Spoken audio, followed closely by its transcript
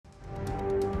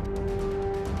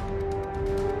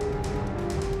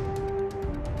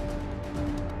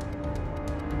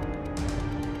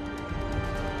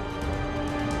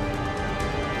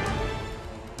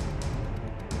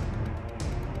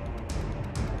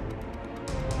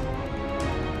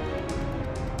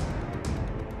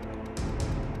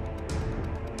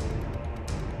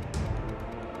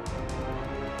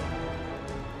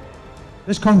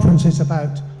This conference is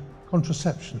about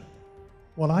contraception,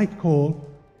 what I call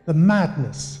the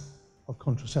madness of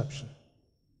contraception.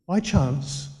 By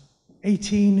chance,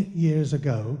 18 years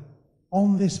ago,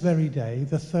 on this very day,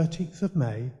 the 13th of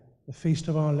May, the feast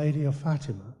of Our Lady of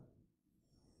Fatima,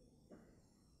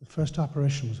 the first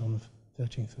apparition was on the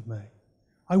 13th of May.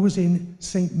 I was in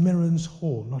St. Mirren's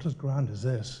Hall, not as grand as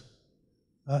this,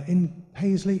 in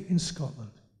Paisley in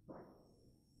Scotland,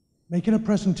 making a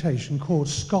presentation called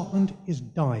Scotland is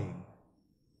Dying.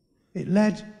 It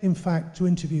led, in fact, to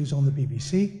interviews on the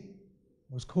BBC.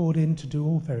 I was called in to do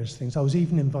all various things. I was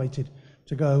even invited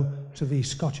to go to the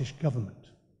Scottish government.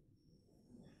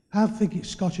 Have the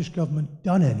Scottish government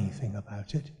done anything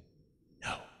about it?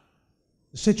 No.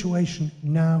 The situation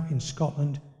now in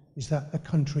Scotland is that the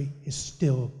country is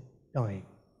still dying.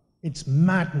 It's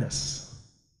madness.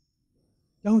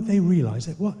 Don't they realize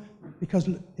it? Well, because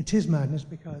it is madness,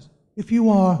 because if you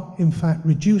are, in fact,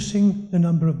 reducing the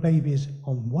number of babies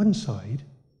on one side,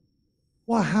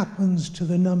 what happens to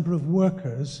the number of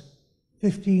workers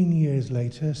 15 years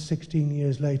later, 16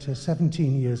 years later,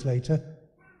 17 years later?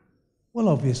 Well,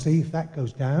 obviously, if that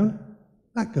goes down,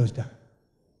 that goes down.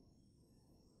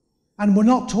 And we're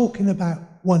not talking about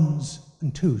ones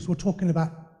and twos. We're talking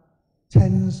about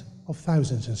tens of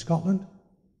thousands in Scotland,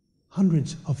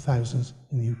 hundreds of thousands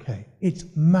in the UK. It's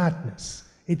madness.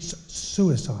 It's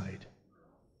suicide.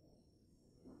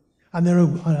 And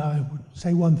I would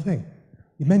say one thing.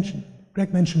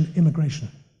 Greg mentioned immigration.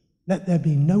 Let there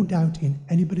be no doubt in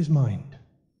anybody's mind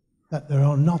that there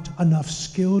are not enough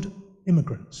skilled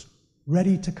immigrants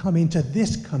ready to come into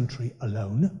this country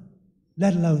alone,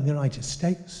 let alone the United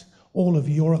States, all of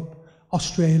Europe,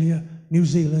 Australia, New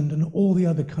Zealand, and all the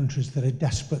other countries that are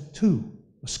desperate too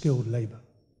for skilled labor.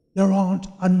 There aren't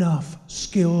enough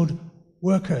skilled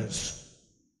workers.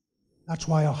 That's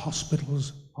why our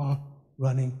hospitals are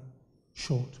running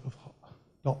short of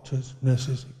doctors,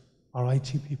 nurses, our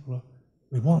IT people.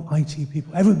 We want IT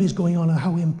people. Everybody's going on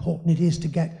how important it is to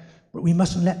get, but we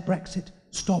mustn't let Brexit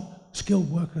stop skilled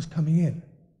workers coming in.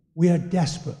 We are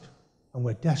desperate, and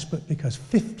we're desperate because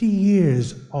 50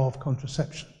 years of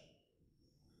contraception,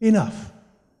 enough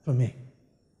for me.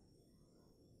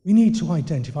 We need to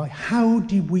identify, how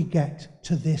did we get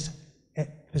to this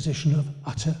position of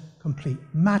utter, complete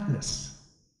madness?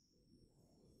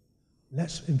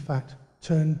 Let's, in fact,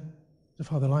 turn to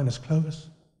Father Linus Clovis,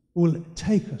 who will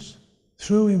take us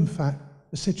through, in fact,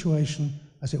 the situation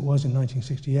as it was in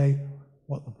 1968,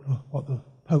 what the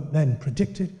Pope then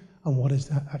predicted, and what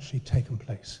has actually taken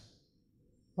place.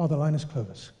 Father Linus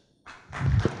Clovis.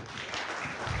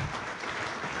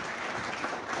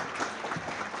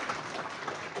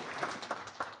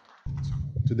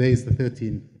 Today is the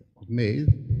 13th of May,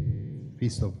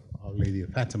 Feast of Our Lady of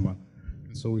Fatima.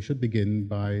 And so we should begin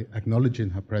by acknowledging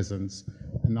her presence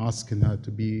and asking her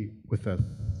to be with us.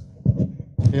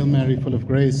 Hail Mary, full of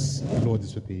grace, the Lord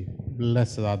is with thee.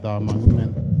 Blessed art thou among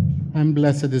women, and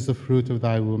blessed is the fruit of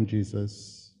thy womb,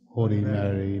 Jesus. Holy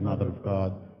Mary, Mother of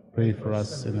God, pray for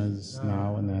us sinners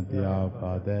now and at the hour of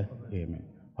our death. Amen.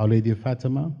 Our Lady of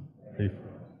Fatima, pray for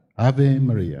us. Ave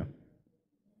Maria.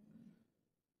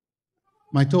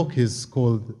 My talk is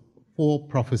called 4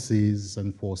 Prophecies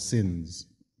and 4 Sins.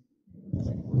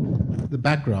 The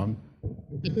background: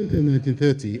 in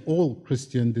 1930, all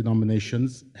Christian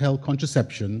denominations held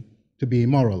contraception to be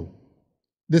immoral.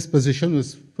 This position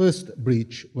was first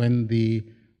breached when the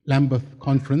Lambeth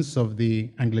Conference of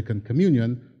the Anglican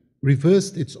Communion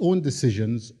reversed its own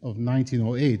decisions of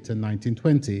 1908 and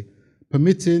 1920,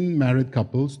 permitting married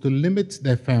couples to limit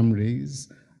their families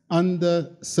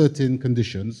under certain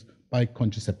conditions by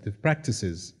contraceptive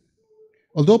practices.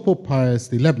 Although Pope Pius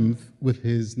XI, with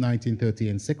his 1930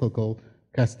 encyclical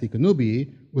Casti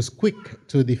Connubii, was quick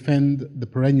to defend the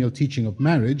perennial teaching of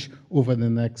marriage over the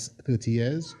next 30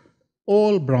 years,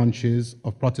 all branches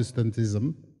of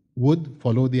Protestantism would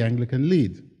follow the Anglican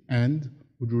lead and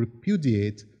would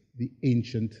repudiate the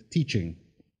ancient teaching.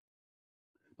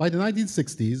 By the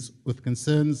 1960s, with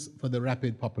concerns for the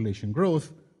rapid population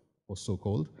growth, or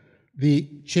so-called,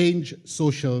 the changed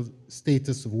social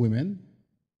status of women,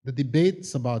 the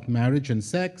debates about marriage and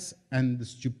sex, and the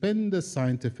stupendous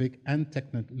scientific and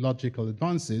technological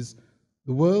advances,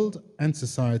 the world and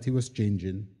society was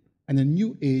changing, and a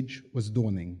new age was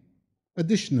dawning.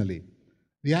 Additionally,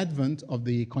 the advent of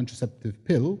the contraceptive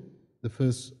pill, the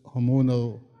first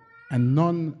hormonal and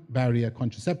non-barrier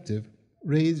contraceptive,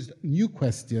 raised new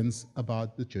questions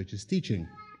about the Church's teaching.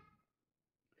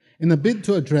 In a bid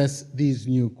to address these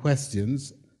new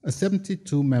questions, a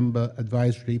 72-member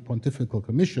advisory pontifical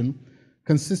commission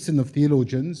consisting of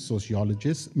theologians,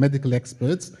 sociologists, medical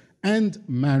experts, and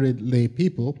married lay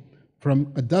people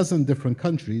from a dozen different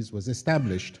countries was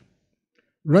established,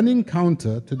 running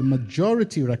counter to the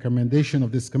majority recommendation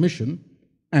of this commission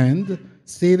and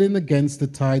sailing against the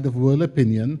tide of world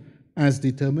opinion as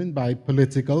determined by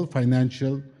political,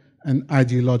 financial, and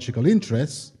ideological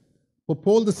interests. Pope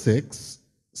Paul VI,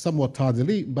 somewhat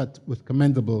tardily but with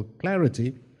commendable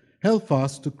clarity, held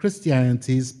fast to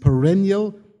Christianity's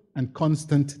perennial and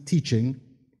constant teaching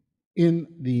in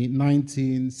the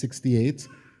 1968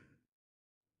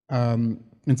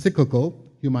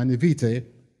 encyclical Humanae Vitae,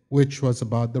 which was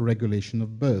about the regulation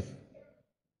of birth.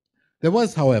 There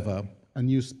was, however, a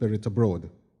new spirit abroad,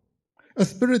 a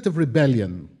spirit of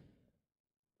rebellion.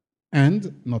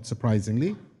 And, not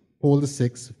surprisingly, Paul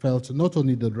VI felt not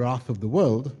only the wrath of the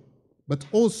world, but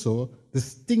also the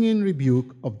stinging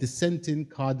rebuke of dissenting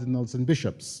cardinals and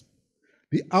bishops,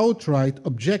 the outright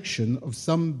objection of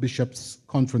some bishops'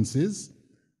 conferences,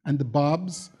 and the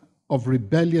barbs of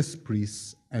rebellious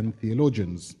priests and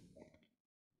theologians.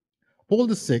 Paul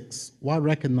VI, while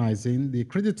recognizing the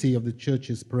acridity of the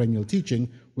Church's perennial teaching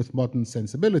with modern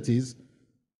sensibilities,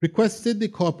 requested the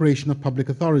cooperation of public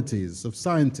authorities, of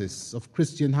scientists, of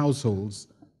Christian households,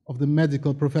 of the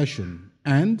medical profession,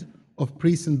 and of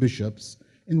priests and bishops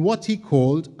in what he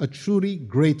called a truly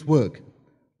great work,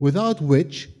 without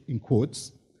which, in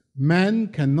quotes, man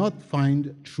cannot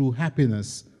find true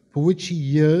happiness, for which he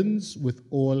yearns with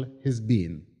all his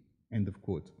being, end of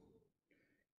quote.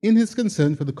 In his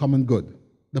concern for the common good,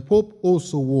 the Pope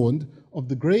also warned of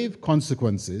the grave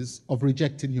consequences of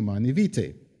rejecting Humanae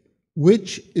Vitae,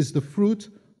 which is the fruit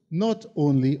not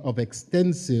only of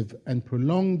extensive and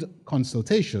prolonged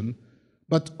consultation,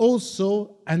 but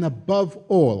also and above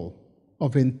all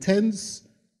of intense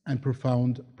and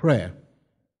profound prayer.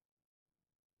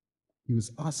 He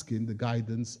was asking the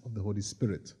guidance of the Holy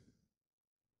Spirit.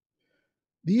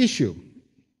 The issue: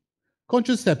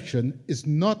 contraception is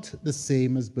not the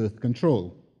same as birth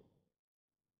control.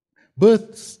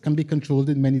 Births can be controlled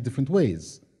in many different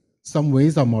ways. Some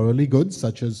ways are morally good,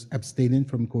 such as abstaining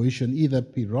from coition either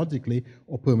periodically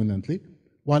or permanently,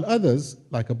 while others,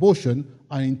 like abortion,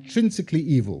 are intrinsically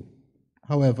evil.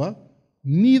 However,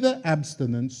 neither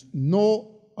abstinence nor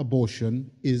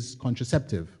abortion is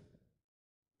contraceptive.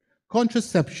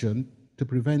 Contraception to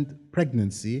prevent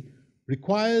pregnancy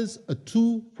requires a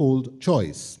twofold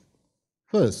choice.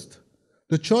 First,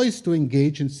 the choice to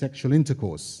engage in sexual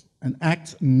intercourse, an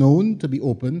act known to be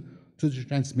open to the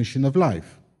transmission of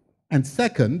life. And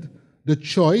second, the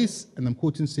choice, and I'm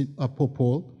quoting Pope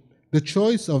Paul, the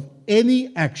choice of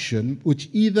any action which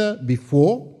either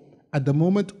before, at the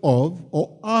moment of,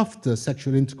 or after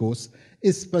sexual intercourse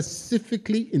is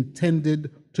specifically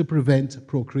intended to prevent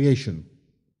procreation,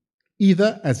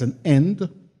 either as an end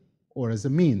or as a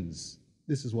means.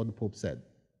 This is what the Pope said.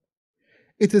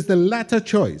 It is the latter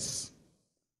choice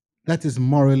that is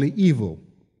morally evil.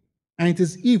 And it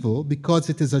is evil because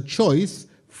it is a choice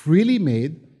freely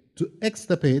made to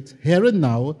extirpate here and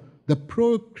now the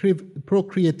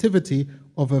procreativity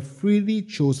of a freely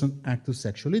chosen act of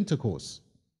sexual intercourse.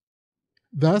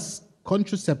 Thus,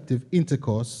 contraceptive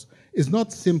intercourse is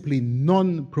not simply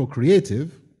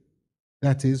non-procreative,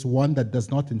 that is, one that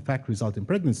does not in fact result in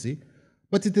pregnancy,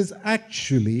 but it is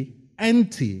actually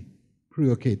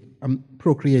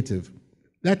anti-procreative.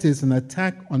 That is, an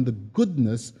attack on the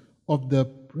goodness of the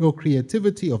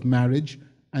procreativity of marriage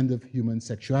and of human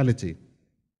sexuality.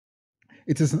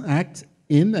 It is an act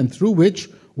in and through which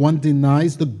one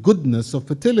denies the goodness of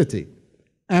fertility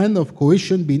and of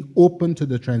coition being open to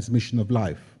the transmission of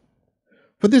life.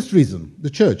 For this reason, the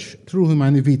Church, through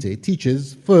Humanae Vitae,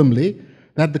 teaches firmly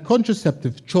that the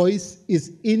contraceptive choice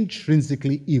is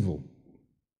intrinsically evil.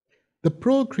 The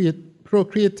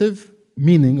procreative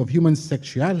meaning of human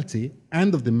sexuality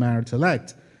and of the marital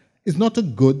act is not a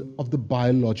good of the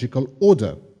biological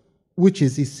order, which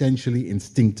is essentially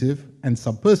instinctive and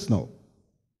subpersonal,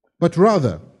 but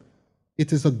rather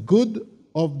it is a good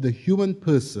of the human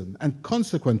person and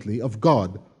consequently of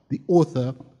God, the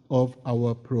author of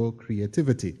our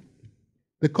procreativity.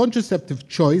 The contraceptive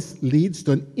choice leads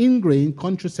to an ingrained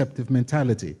contraceptive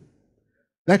mentality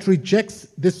that rejects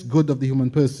this good of the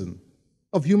human person,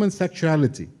 of human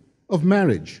sexuality, of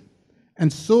marriage,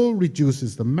 and so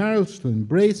reduces the marital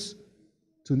embrace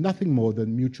to nothing more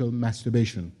than mutual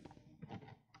masturbation.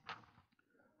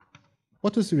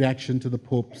 What was the reaction to the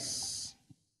Pope's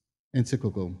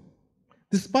encyclical?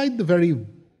 Despite the very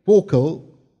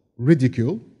vocal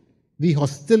ridicule, the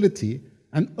hostility,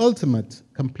 and ultimate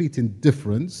complete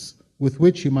indifference with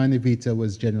which Humanae Vitae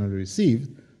was generally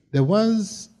received, there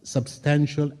was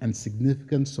substantial and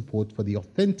significant support for the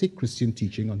authentic Christian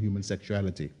teaching on human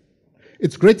sexuality.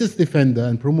 Its greatest defender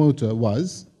and promoter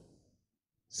was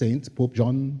Saint Pope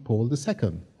John Paul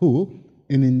II, who,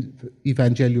 in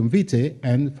Evangelium Vitae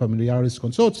and Familiaris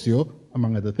Consortio,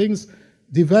 among other things,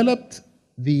 developed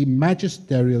the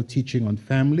magisterial teaching on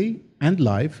family and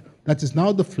life that is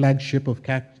now the flagship of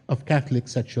Catholic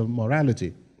sexual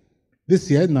morality.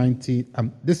 This year,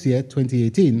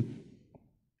 2018,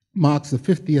 marks the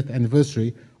 50th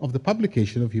anniversary of the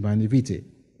publication of Humanae Vitae.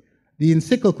 The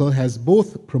encyclical has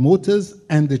both promoters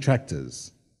and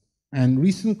detractors, and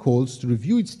recent calls to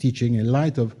review its teaching in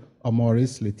light of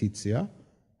Amoris Laetitia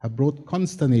have brought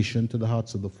consternation to the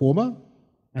hearts of the former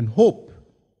and hope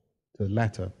to the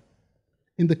latter.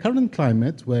 In the current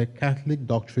climate, where Catholic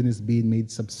doctrine is being made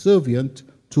subservient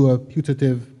to a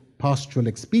putative pastoral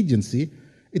expediency,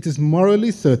 it is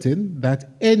morally certain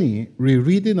that any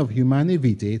rereading of Humanae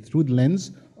Vitae through the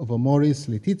lens of Amoris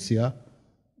Laetitia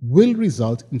will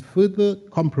result in further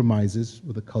compromises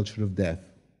with the culture of death,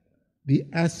 the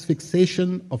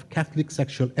asphyxiation of Catholic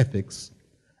sexual ethics,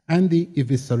 and the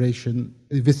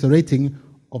eviscerating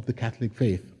of the Catholic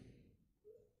faith.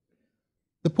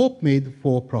 The Pope made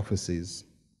 4 prophecies.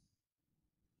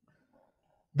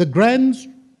 The grand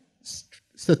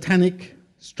satanic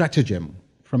stratagem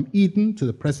from Eden to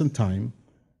the present time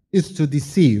is to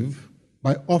deceive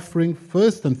by offering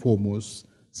first and foremost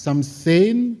some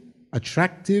sane,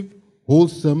 attractive,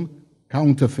 wholesome,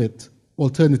 counterfeit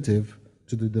alternative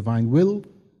to the divine will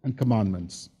and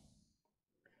commandments.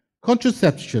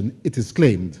 Contraception, it is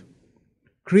claimed,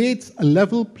 creates a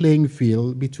level playing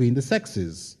field between the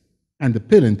sexes, and the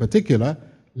pill in particular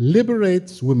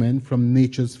liberates women from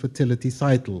nature's fertility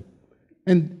cycle,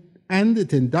 and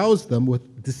it endows them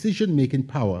with decision-making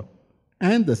power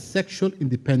and a sexual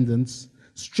independence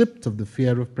stripped of the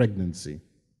fear of pregnancy.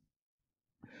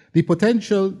 The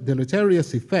potential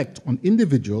deleterious effect on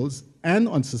individuals and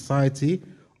on society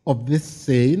of this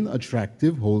sane,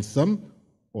 attractive, wholesome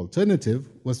alternative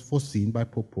was foreseen by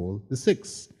Pope Paul VI,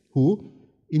 who,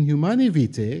 in Humanae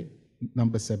Vitae,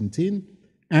 number 17,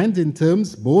 and in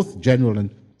terms both general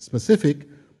and specific,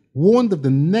 warned of the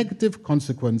negative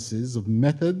consequences of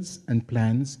methods and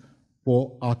plans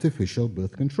for artificial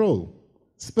birth control.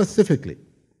 Specifically,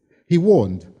 he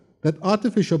warned that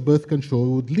artificial birth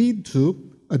control would lead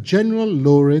to a general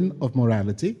lowering of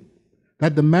morality,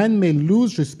 that the man may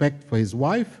lose respect for his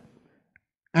wife,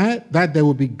 and that there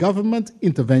will be government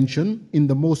intervention in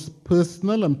the most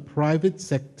personal and private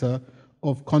sector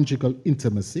of conjugal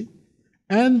intimacy,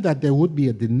 and that there would be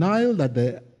a denial that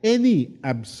there are any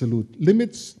absolute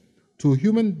limits to a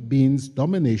human being's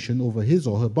domination over his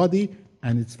or her body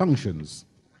and its functions.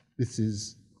 This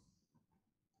is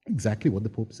exactly what the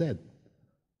Pope said.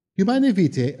 Humanae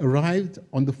Vitae arrived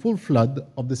on the full flood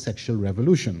of the sexual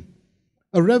revolution,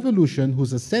 a revolution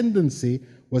whose ascendancy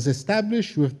was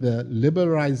established with the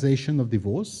liberalization of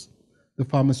divorce, the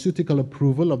pharmaceutical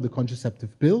approval of the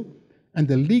contraceptive pill, and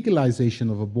the legalization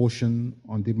of abortion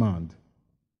on demand.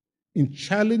 In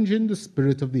challenging the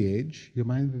spirit of the age,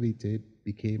 Humanae Vitae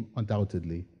became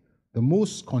undoubtedly the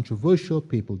most controversial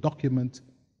papal document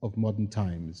of modern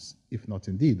times, if not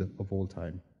indeed of all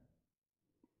time.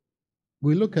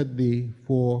 We look at the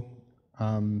 4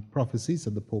 prophecies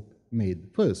that the Pope made.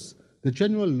 First, the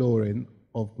general lowering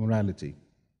of morality.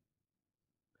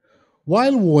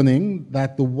 While warning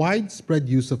that the widespread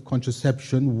use of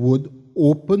contraception would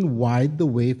open wide the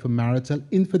way for marital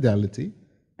infidelity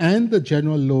and the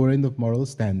general lowering of moral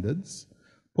standards,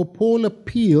 Pope Paul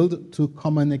appealed to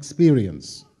common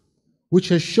experience, which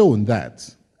has shown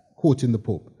that, quoting the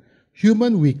Pope,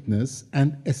 human weakness,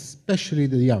 and especially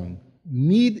the young,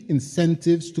 need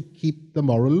incentives to keep the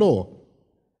moral law,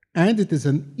 and it is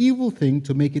an evil thing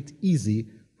to make it easy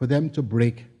for them to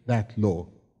break that law.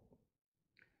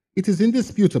 It is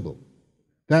indisputable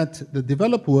that the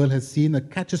developed world has seen a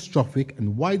catastrophic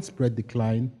and widespread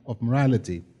decline of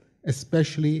morality,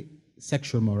 especially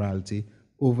sexual morality,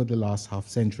 over the last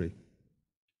half-century.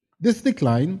 This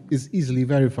decline is easily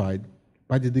verified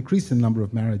by the decrease in number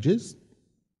of marriages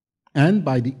and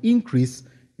by the increase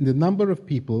in the number of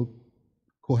people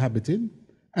cohabiting,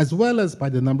 as well as by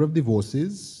the number of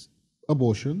divorces,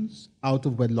 abortions,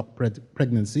 out-of-wedlock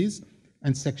pregnancies,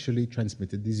 and sexually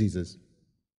transmitted diseases.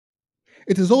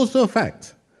 It is also a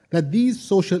fact that these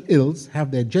social ills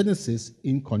have their genesis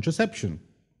in contraception.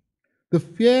 The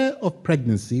fear of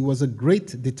pregnancy was a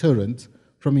great deterrent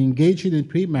from engaging in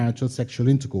premarital sexual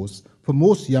intercourse for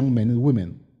most young men and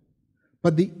women.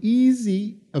 But the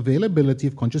easy availability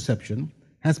of contraception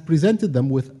has presented them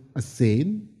with a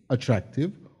sane,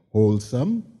 attractive,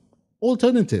 wholesome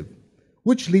alternative,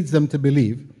 which leads them to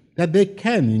believe that they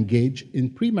can engage in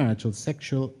premarital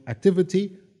sexual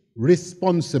activity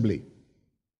responsibly.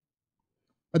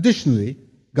 Additionally,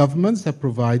 governments have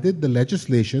provided the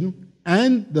legislation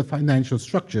and the financial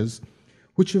structures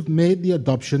which have made the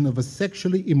adoption of a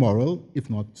sexually immoral, if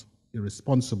not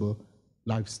irresponsible,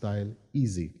 lifestyle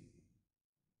easy.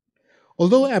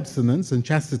 Although abstinence and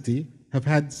chastity have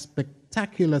had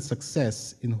spectacular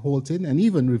success in halting and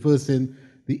even reversing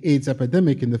the AIDS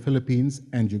epidemic in the Philippines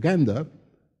and Uganda,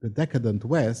 the decadent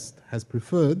West has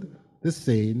preferred the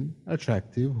sane,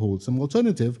 attractive, wholesome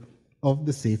alternative of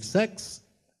the safe sex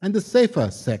and the safer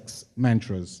sex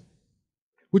mantras,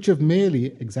 which have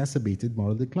merely exacerbated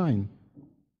moral decline.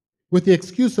 With the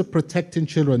excuse of protecting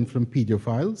children from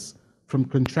pedophiles, from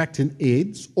contracting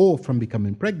AIDS, or from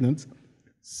becoming pregnant,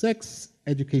 sex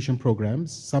education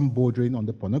programs, some bordering on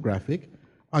the pornographic,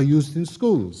 are used in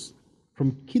schools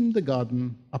from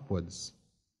kindergarten upwards.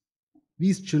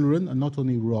 These children are not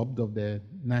only robbed of their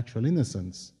natural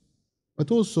innocence, but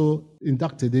also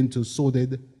inducted into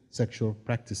sordid sexual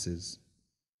practices.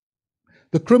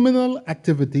 The criminal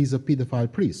activities of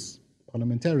pedophile priests,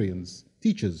 parliamentarians,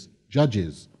 teachers,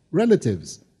 judges,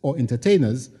 relatives, or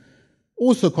entertainers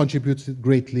also contributed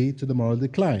greatly to the moral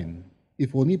decline,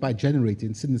 if only by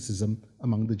generating cynicism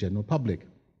among the general public.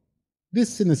 This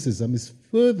cynicism is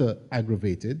further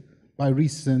aggravated by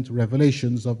recent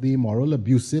revelations of the immoral,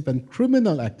 abusive, and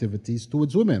criminal activities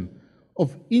towards women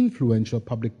of influential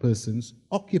public persons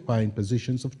occupying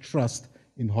positions of trust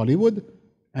in Hollywood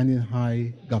and in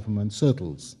high government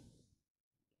circles.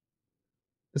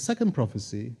 The second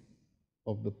prophecy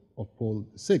of Paul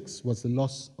VI was the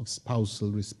loss of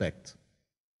spousal respect.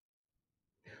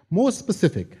 More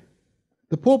specific,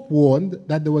 the Pope warned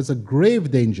that there was a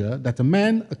grave danger that a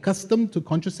man accustomed to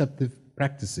contraceptive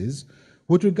practices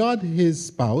would regard his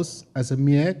spouse as a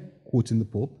mere, quoting the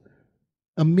Pope,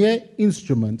 a mere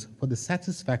instrument for the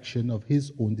satisfaction of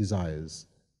his own desires,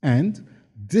 and,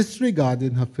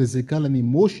 disregarding her physical and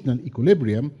emotional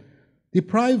equilibrium,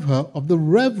 deprive her of the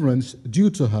reverence due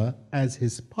to her as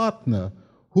his partner,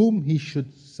 whom he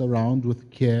should surround with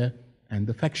care and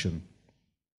affection.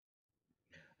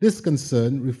 This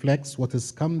concern reflects what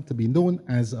has come to be known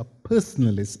as a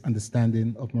personalist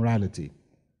understanding of morality,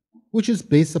 which is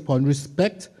based upon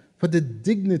respect for the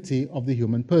dignity of the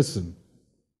human person.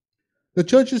 The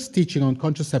Church's teaching on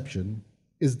contraception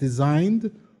is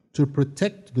designed to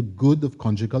protect the good of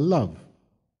conjugal love.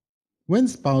 When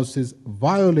spouses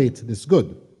violate this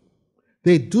good,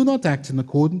 they do not act in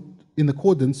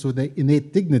accordance with their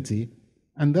innate dignity,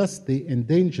 and thus they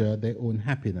endanger their own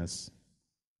happiness.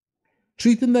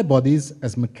 Treating their bodies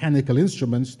as mechanical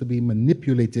instruments to be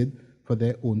manipulated for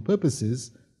their own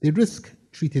purposes, they risk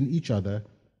treating each other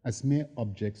as mere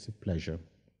objects of pleasure.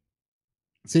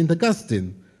 St.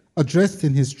 Augustine addressed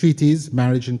in his treatise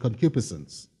Marriage and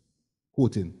Concupiscence,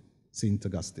 quoting St.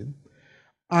 Augustine,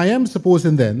 "I am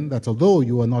supposing then that although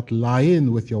you are not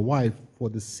lying with your wife for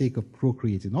the sake of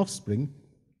procreating offspring,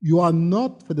 you are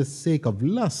not for the sake of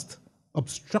lust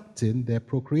obstructing their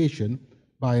procreation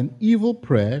by an evil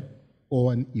prayer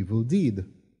or an evil deed.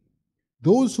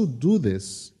 Those who do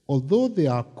this, although they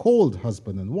are called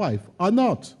husband and wife, are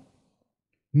not,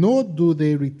 nor do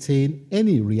they retain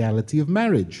any reality of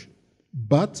marriage,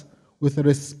 but with a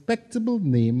respectable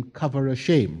name cover a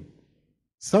shame.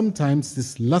 Sometimes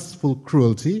this lustful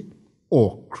cruelty,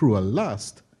 or cruel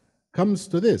lust, comes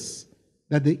to this,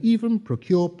 that they even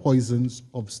procure poisons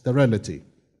of sterility,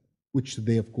 which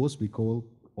today, of course, we call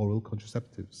oral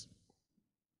contraceptives.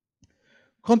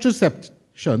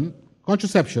 Contraception,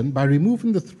 by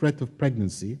removing the threat of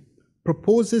pregnancy,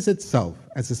 proposes itself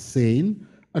as a sane,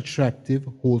 attractive,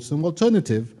 wholesome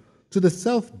alternative to the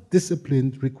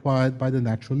self-discipline required by the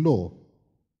natural law.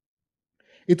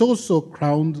 It also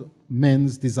crowned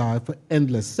men's desire for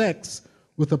endless sex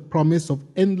with a promise of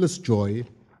endless joy,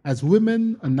 as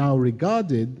women are now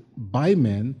regarded by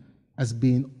men as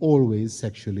being always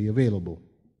sexually available.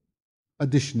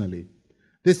 Additionally,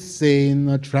 this sane,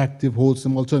 attractive,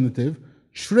 wholesome alternative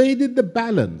traded the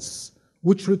balance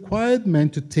which required men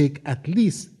to take at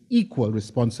least equal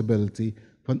responsibility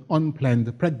for an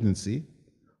unplanned pregnancy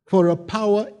for a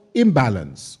power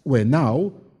imbalance where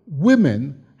now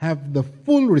women have the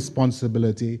full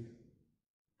responsibility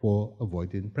for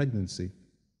avoiding pregnancy.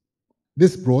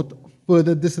 This brought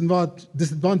further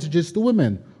disadvantages to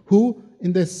women who,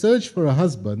 in their search for a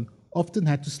husband, often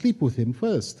had to sleep with him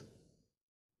first.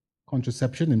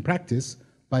 Contraception, in practice,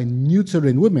 by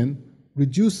neutering women,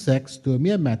 reduced sex to a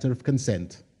mere matter of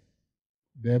consent,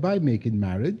 thereby making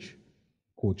marriage,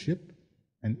 courtship,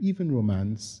 and even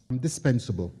romance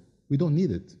indispensable. We don't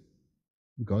need it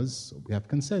because we have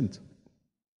consent.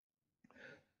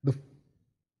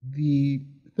 The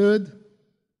third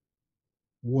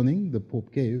warning the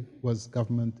Pope gave was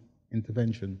government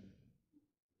intervention.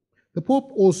 The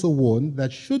Pope also warned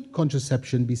that should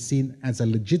contraception be seen as a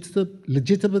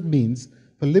legitimate means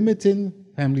for limiting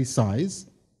family size,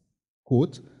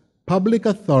 quote, public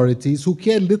authorities who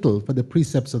care little for the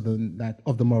precepts of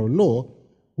the moral law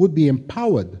would be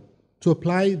empowered to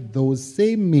apply those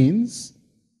same means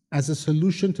as a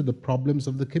solution to the problems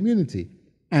of the community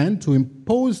and to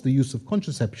impose the use of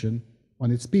contraception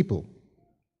on its people.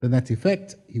 The net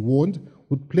effect, he warned,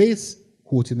 would place,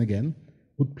 quoting again,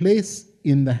 would place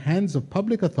in the hands of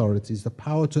public authorities the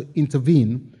power to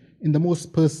intervene in the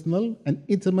most personal and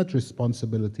intimate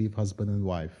responsibility of husband and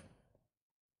wife.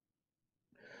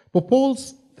 But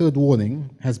Paul's third warning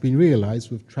has been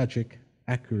realized with tragic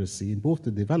accuracy in both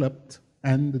the developed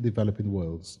and the developing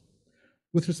worlds.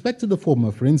 With respect to the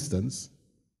former, for instance,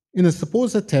 in a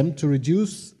supposed attempt to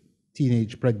reduce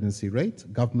teenage pregnancy rate,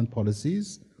 government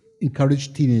policies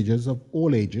encourage teenagers of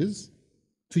all ages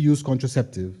to use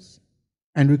contraceptives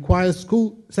and require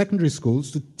secondary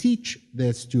schools to teach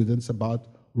their students about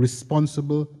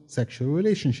responsible sexual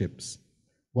relationships,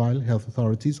 while health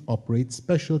authorities operate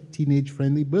special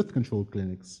teenage-friendly birth control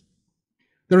clinics.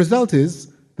 The result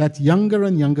is that younger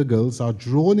and younger girls are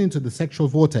drawn into the sexual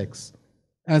vortex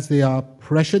as they are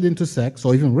pressured into sex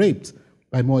or even raped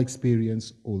by more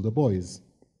experienced older boys.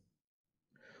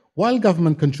 While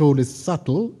government control is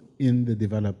subtle in the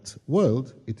developed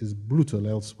world, it is brutal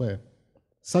elsewhere,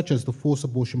 such as the forced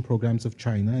abortion programs of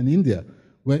China and India,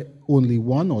 where only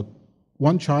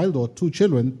one child or two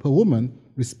children per woman,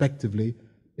 respectively,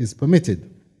 is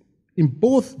permitted. In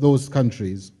both those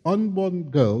countries, unborn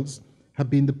girls have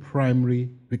been the primary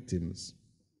victims.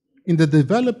 In the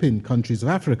developing countries of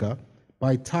Africa,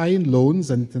 by tying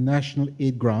loans and international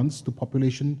aid grants to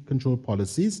population control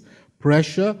policies,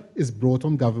 pressure is brought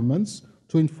on governments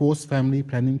to enforce family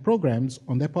planning programs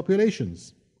on their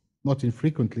populations. Not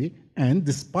infrequently, and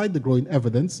despite the growing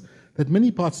evidence that many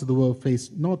parts of the world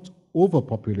face not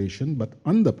overpopulation but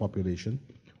underpopulation,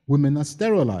 women are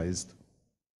sterilized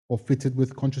or fitted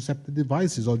with contraceptive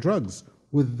devices or drugs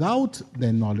without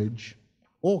their knowledge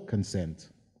or consent.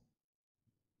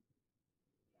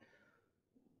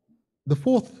 The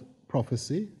fourth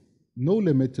prophecy, no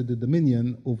limit to the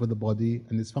dominion over the body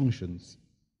and its functions.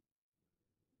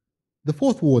 The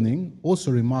fourth warning,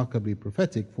 also remarkably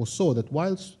prophetic, foresaw that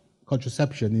whilst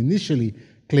contraception initially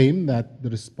claimed that the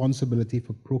responsibility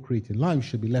for procreating life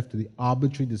should be left to the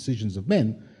arbitrary decisions of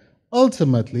men,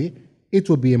 ultimately it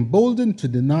would be emboldened to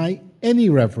deny any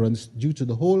reverence due to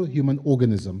the whole human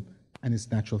organism and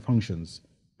its natural functions,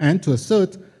 and to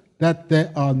assert that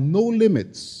there are no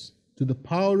limits to the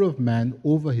power of man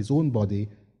over his own body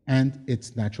and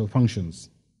its natural functions.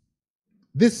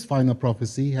 This final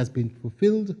prophecy has been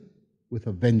fulfilled with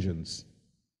a vengeance.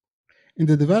 In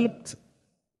the developed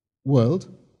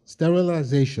world,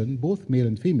 sterilization, both male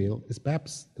and female, is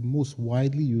perhaps the most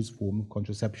widely used form of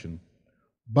contraception.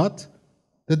 But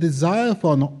the desire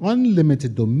for an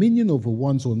unlimited dominion over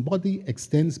one's own body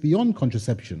extends beyond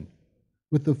contraception.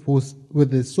 With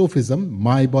the sophism,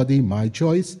 my body, my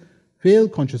choice,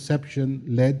 failed contraception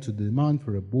led to the demand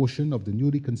for abortion of the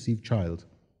newly conceived child.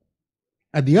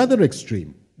 At the other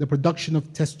extreme, the production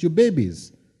of test tube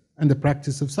babies and the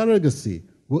practice of surrogacy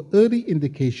were early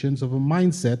indications of a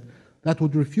mindset that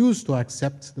would refuse to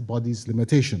accept the body's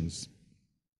limitations.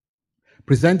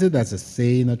 Presented as a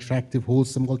sane, attractive,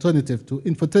 wholesome alternative to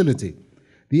infertility,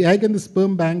 the egg and the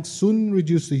sperm bank soon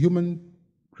reduced the human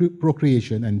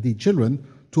procreation, and indeed children,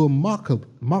 to a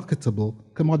marketable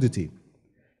commodity.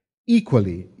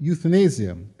 Equally,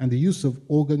 euthanasia and the use of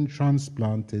organ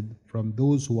transplanted from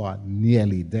those who are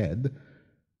nearly dead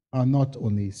are not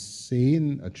only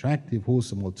sane, attractive,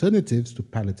 wholesome alternatives to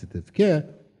palliative care,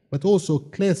 but also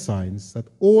clear signs that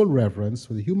all reverence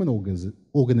for the human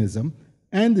organism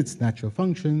and its natural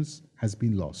functions has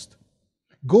been lost.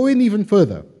 Going even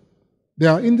further,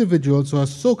 there are individuals who are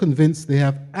so convinced they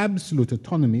have absolute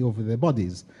autonomy over their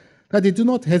bodies that they do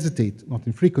not hesitate, not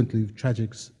infrequently with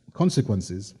tragic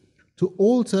consequences, to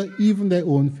alter even their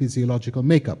own physiological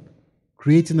makeup,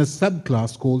 creating a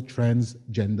subclass called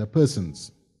transgender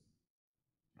persons.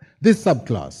 This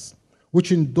subclass,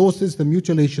 which endorses the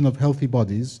mutilation of healthy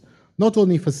bodies, not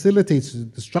only facilitates the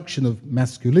destruction of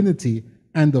masculinity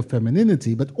and of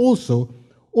femininity, but also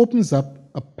opens up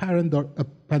a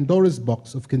Pandora's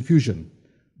box of confusion,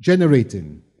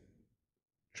 generating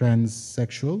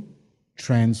transsexual,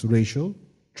 transracial,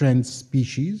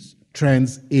 transspecies,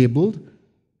 transabled,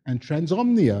 and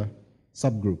transomnia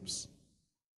subgroups.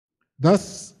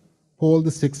 Thus, Paul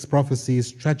VI's prophecy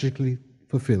is tragically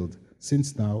fulfilled,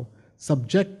 since now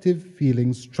subjective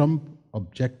feelings trump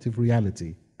objective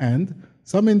reality, and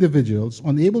some individuals,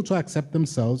 unable to accept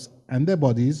themselves and their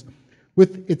bodies,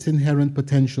 with its inherent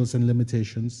potentials and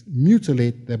limitations,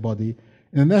 mutilate their body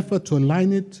in an effort to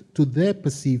align it to their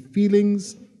perceived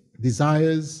feelings,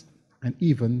 desires, and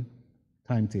even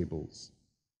timetables.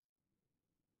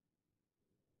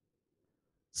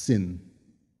 Sin,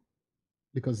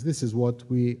 because this is what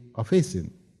we are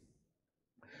facing.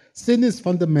 Sin is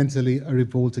fundamentally a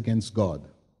revolt against God,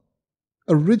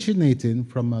 originating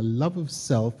from a love of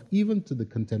self even to the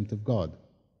contempt of God.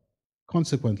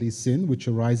 Consequently, sin, which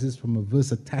arises from a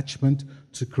verse attachment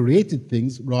to created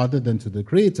things rather than to the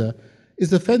Creator,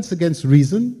 is offense against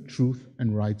reason, truth,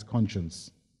 and right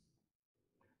conscience.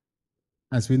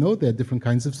 As we know, there are different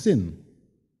kinds of sin.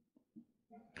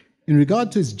 In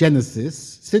regard to its genesis,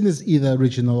 sin is either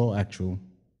original or actual.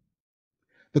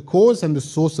 The cause and the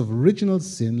source of original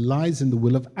sin lies in the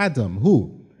will of Adam,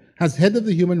 who, as head of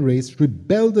the human race,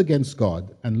 rebelled against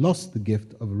God and lost the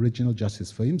gift of original justice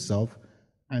for himself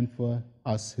and for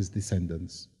us, his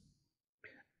descendants.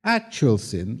 Actual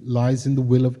sin lies in the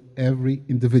will of every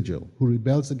individual who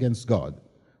rebels against God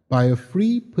by a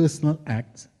free personal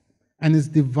act and is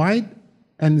divided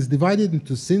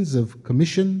into sins of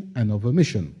commission and of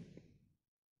omission.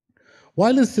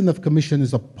 While a sin of commission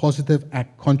is a positive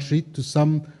act contrary to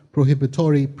some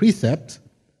prohibitory precept,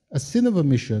 a sin of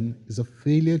omission is a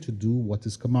failure to do what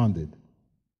is commanded.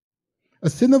 A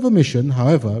sin of omission,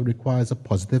 however, requires a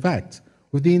positive act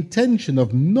with the intention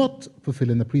of not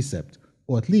fulfilling a precept,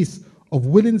 or at least of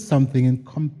willing something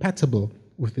incompatible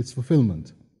with its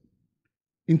fulfillment.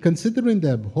 In considering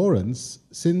their abhorrence,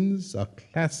 sins are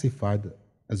classified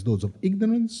as those of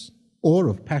ignorance, or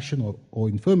of passion or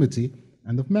infirmity,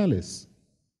 and of malice.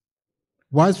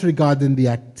 Whilst regarding the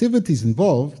activities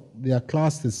involved, they are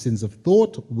classed as sins of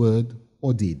thought, word,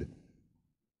 or deed.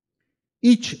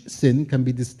 Each sin can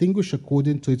be distinguished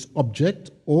according to its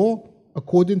object or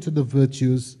according to the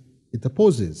virtues it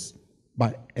opposes,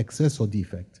 by excess or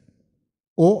defect,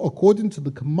 or according to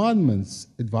the commandments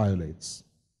it violates.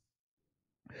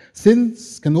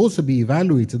 Sins can also be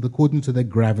evaluated according to their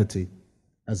gravity,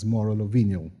 as moral or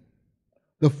venial.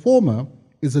 The former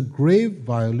is a grave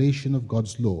violation of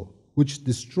God's law, which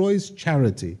destroys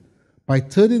charity by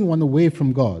turning one away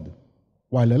from God,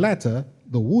 while the latter,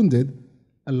 though wounded,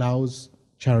 allows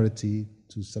charity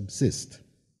to subsist.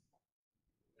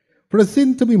 For a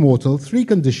sin to be mortal, three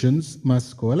conditions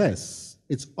must coalesce.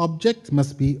 Its object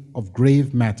must be of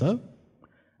grave matter,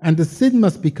 and the sin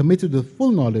must be committed with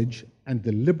full knowledge and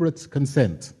deliberate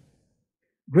consent.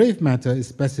 Grave matter is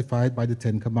specified by the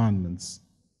Ten Commandments,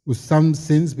 with some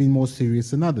sins being more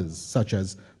serious than others, such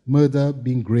as murder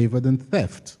being graver than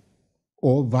theft,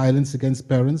 or violence against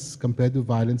parents compared to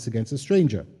violence against a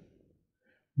stranger.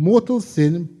 Mortal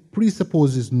sin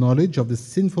presupposes knowledge of the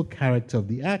sinful character of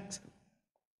the act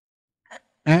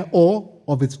or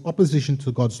of its opposition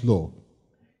to God's law.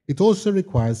 It also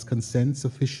requires consent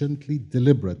sufficiently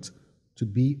deliberate to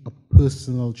be a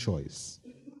personal choice.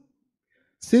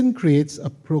 Sin creates a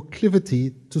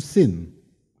proclivity to sin,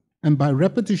 and by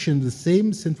repetition of the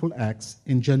same sinful acts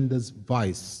engenders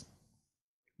vice.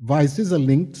 Vices are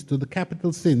linked to the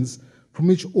capital sins from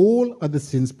which all other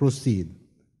sins proceed,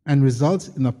 and results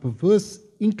in a perverse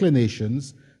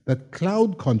inclinations that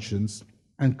cloud conscience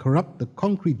and corrupt the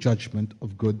concrete judgment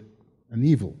of good and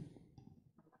evil.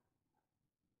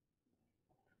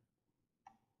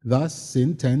 Thus,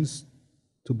 sin tends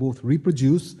to both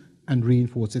reproduce and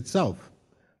reinforce itself,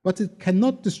 but it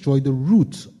cannot destroy the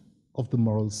root of the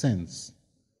moral sense.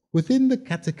 Within the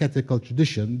catechetical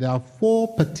tradition, there are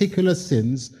four particular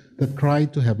sins that cry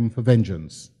to heaven for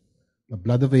vengeance: the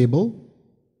blood of Abel,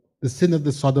 the sin of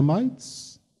the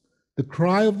Sodomites, the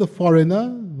cry of the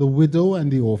foreigner, the widow,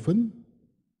 and the orphan,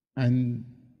 and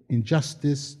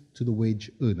injustice to the wage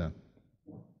earner.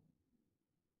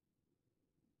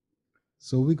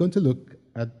 So we're going to look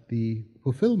at the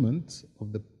fulfillment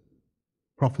of the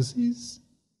prophecies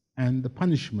and the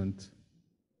punishment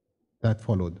that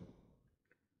followed.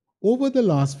 Over the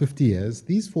last 50 years,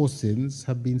 these four sins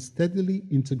have been steadily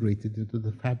integrated into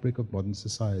the fabric of modern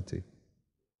society.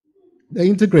 Their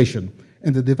integration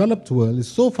in the developed world is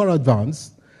so far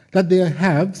advanced that they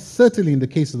have, certainly in the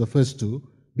case of the first two,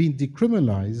 been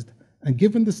decriminalized and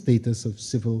given the status of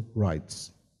civil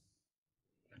rights.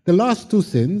 The last two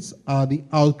sins are the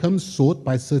outcomes sought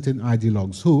by certain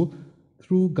ideologues who,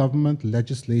 through government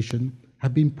legislation,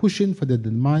 have been pushing for the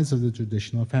demise of the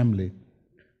traditional family.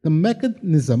 The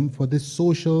mechanism for this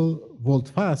social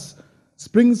volte-face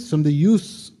springs from the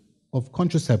use of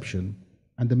contraception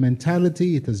and the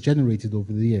mentality it has generated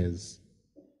over the years.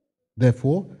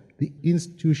 Therefore, the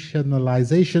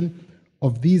institutionalization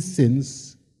of these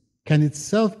sins can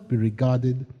itself be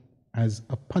regarded as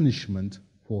a punishment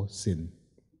for sin.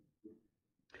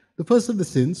 The first of the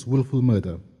sins, willful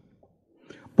murder.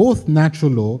 Both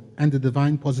natural law and the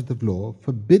divine positive law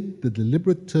forbid the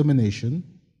deliberate termination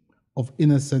of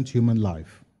innocent human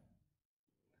life.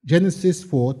 Genesis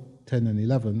 4:10 and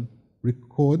 11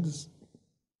 records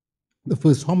the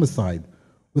first homicide,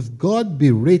 with God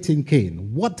berating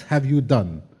Cain, "What have you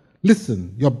done?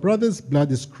 Listen, your brother's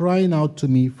blood is crying out to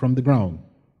me from the ground.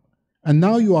 And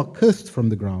now you are cursed from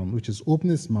the ground, which has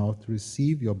opened its mouth to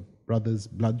receive your brother's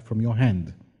blood from your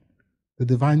hand."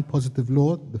 The divine positive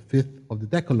law, the fifth of the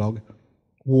Decalogue,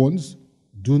 warns,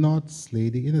 "Do not slay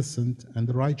the innocent and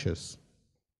the righteous."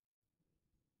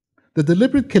 The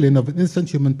deliberate killing of an innocent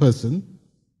human person,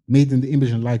 made in the image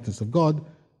and likeness of God,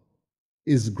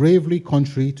 is gravely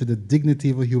contrary to the dignity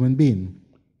of a human being,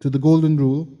 to the golden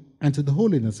rule, and to the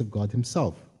holiness of God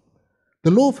himself.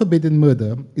 The law forbidding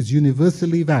murder is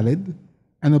universally valid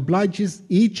and obliges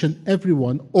each and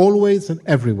everyone, always and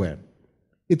everywhere.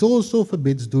 It also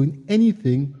forbids doing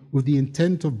anything with the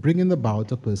intent of bringing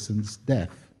about a person's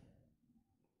death.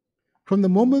 From the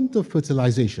moment of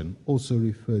fertilization, also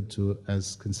referred to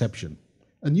as conception,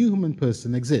 a new human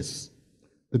person exists.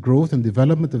 The growth and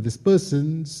development of this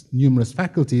person's numerous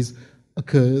faculties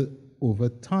occur over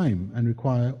time and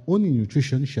require only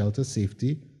nutrition, shelter,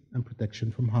 safety, and protection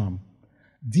from harm.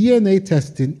 DNA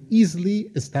testing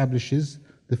easily establishes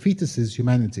the fetus's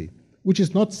humanity, which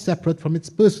is not separate from its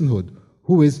personhood,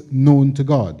 who is known to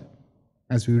God.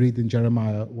 As we read in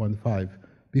Jeremiah 1:5,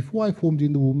 "Before I formed you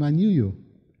in the womb, I knew you,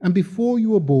 and before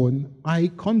you were born, I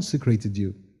consecrated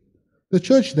you." The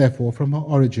Church, therefore, from her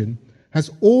origin, has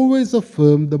always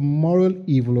affirmed the moral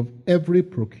evil of every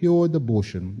procured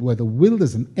abortion, whether willed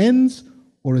as an end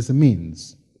or as a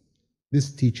means.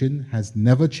 This teaching has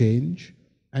never changed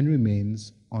and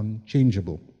remains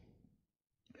unchangeable.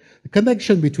 The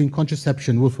connection between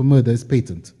contraception and willful murder is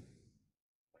patent.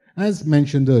 As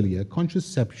mentioned earlier,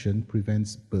 contraception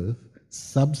prevents birth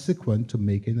subsequent to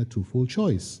making a twofold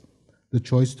choice: the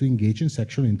choice to engage in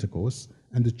sexual intercourse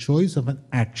and the choice of an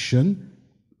action,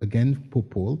 again for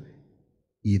Paul,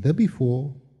 either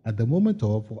before, at the moment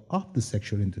of, or after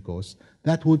sexual intercourse,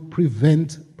 that would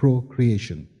prevent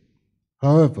procreation.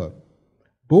 However,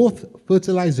 both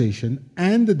fertilization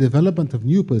and the development of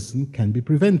new person can be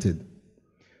prevented.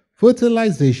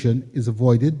 Fertilization is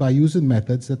avoided by using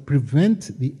methods that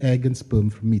prevent the egg and sperm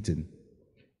from meeting.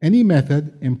 Any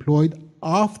method employed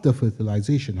after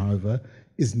fertilization, however,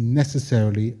 is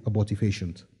necessarily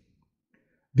abortifacient.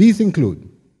 These include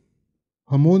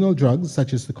hormonal drugs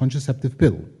such as the contraceptive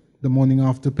pill, the morning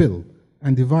after pill,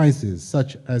 and devices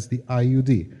such as the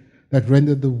IUD that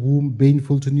render the womb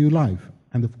baneful to new life,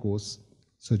 and of course,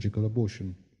 surgical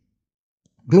abortion.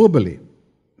 Globally,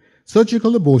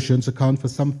 surgical abortions account for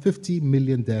some 50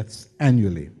 million deaths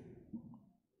annually,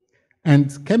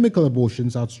 and chemical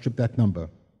abortions outstrip that number.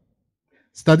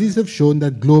 Studies have shown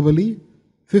that globally,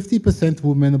 50% of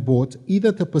women abort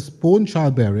either to postpone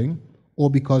childbearing or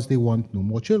because they want no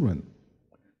more children,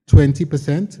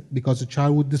 20% because a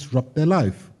child would disrupt their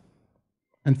life,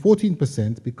 and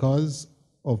 14% because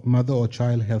of mother or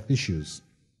child health issues.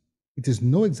 It is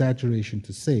no exaggeration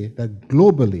to say that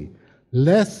globally,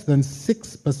 less than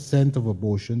 6% of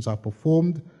abortions are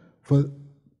performed for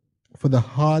the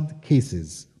hard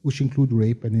cases, which include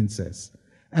rape and incest,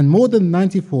 and more than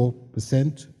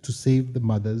 94% to save the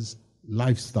mother's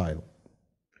lifestyle.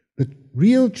 The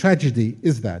real tragedy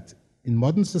is that in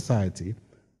modern society,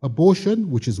 abortion,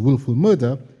 which is willful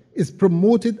murder, is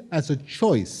promoted as a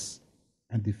choice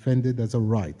and defended as a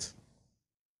right.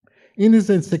 In his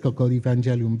encyclical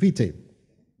Humanae Vitae,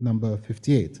 number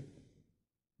 58,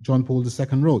 John Paul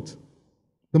II wrote,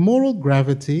 "The moral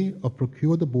gravity of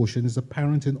procured abortion is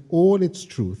apparent in all its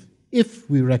truth if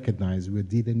we recognize we're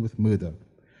dealing with murder.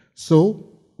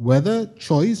 So, whether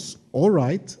choice or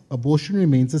right, abortion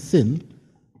remains a sin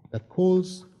that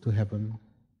calls to heaven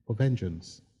for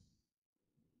vengeance."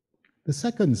 The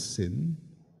second sin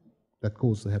that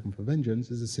calls to heaven for vengeance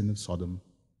is the sin of Sodom.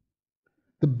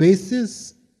 The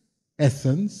basis,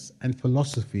 essence, and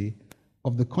philosophy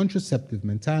of the contraceptive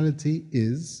mentality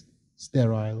is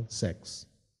sterile sex.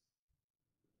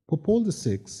 Pope Paul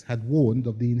VI had warned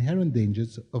of the inherent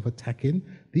dangers of attacking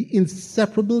the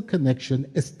inseparable connection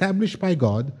established by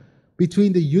God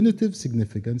between the unitive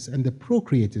significance and the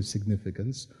procreative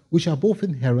significance, which are both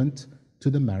inherent to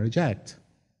the marriage act.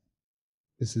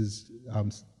 This is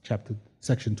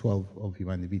section 12 of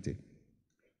Humanae Vitae.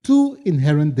 Two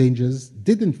inherent dangers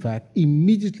did in fact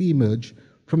immediately emerge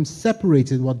from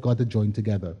separating what God had joined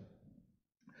together.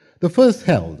 The first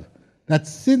held that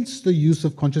since the use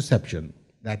of contraception,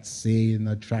 that sane,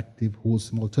 attractive,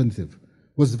 wholesome alternative,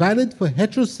 was valid for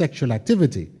heterosexual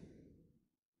activity,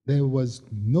 there was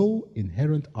no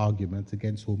inherent argument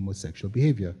against homosexual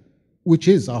behavior, which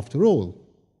is, after all,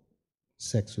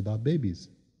 sex without babies.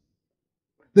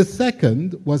 The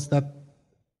second was that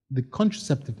the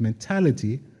contraceptive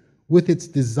mentality, with its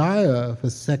desire for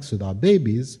sex without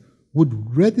babies,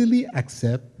 would readily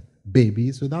accept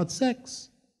babies without sex.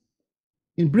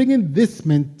 In bringing this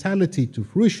mentality to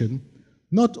fruition,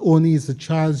 not only is the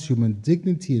child's human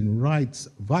dignity and rights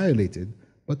violated,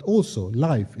 but also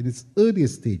life in its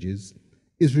earliest stages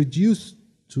is reduced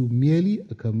to merely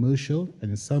a commercial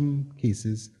and in some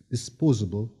cases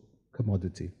disposable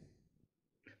commodity.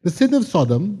 The sin of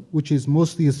Sodom, which is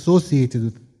mostly associated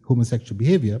with homosexual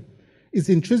behavior, is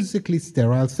intrinsically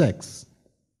sterile sex,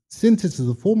 since it is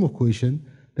a form of coercion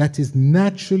that is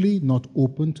naturally not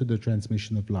open to the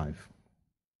transmission of life.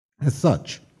 As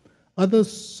such, other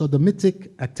sodomitic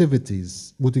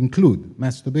activities would include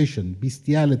masturbation,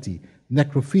 bestiality,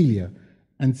 necrophilia,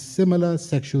 and similar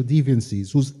sexual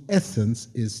deviancies whose essence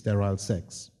is sterile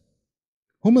sex.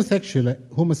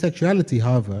 Homosexuality,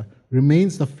 however,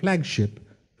 remains the flagship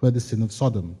for the sin of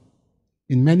Sodom.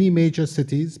 In many major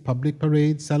cities, public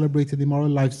parades celebrated immoral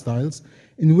lifestyles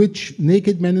in which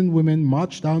naked men and women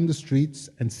march down the streets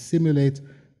and simulate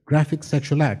graphic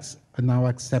sexual acts are now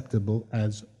acceptable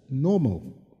as normal.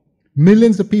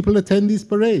 Millions of people attend these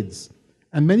parades,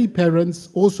 and many parents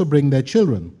also bring their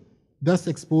children, thus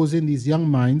exposing these young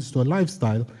minds to a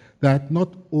lifestyle that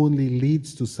not only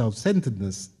leads to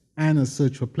self-centeredness and a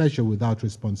search for pleasure without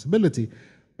responsibility,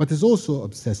 but is also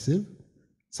obsessive,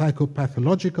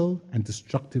 psychopathological, and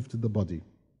destructive to the body.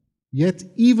 Yet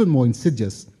even more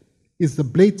insidious is the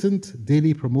blatant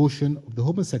daily promotion of the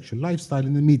homosexual lifestyle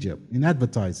in the media, in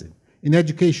advertising, in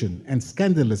education, and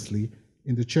scandalously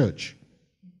in the church.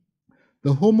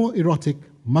 The homoerotic,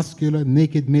 muscular,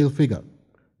 naked male figure,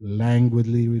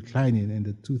 languidly reclining in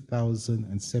the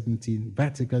 2017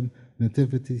 Vatican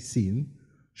nativity scene,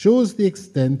 shows the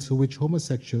extent to which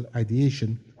homosexual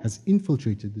ideation has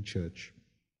infiltrated the church.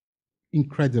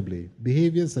 Incredibly,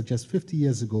 behaviors that just 50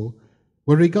 years ago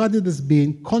were regarded as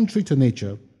being contrary to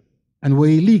nature and were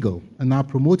illegal are now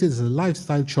promoted as a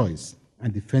lifestyle choice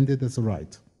and defended as a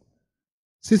right.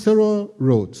 Cicero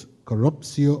wrote,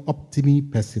 corruptio optimi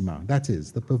pessima, that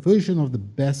is, the perversion of the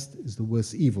best is the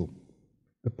worst evil.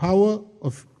 The power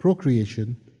of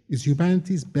procreation is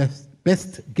humanity's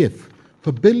best gift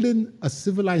for building a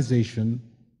civilization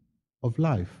of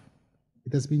life.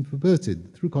 It has been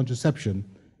perverted through contraception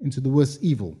into the worst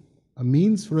evil, a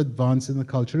means for advancing the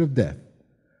culture of death,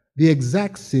 the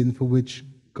exact sin for which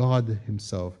God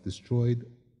himself destroyed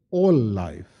all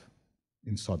life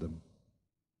in Sodom.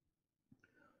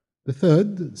 The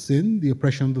third sin, the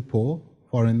oppression of the poor,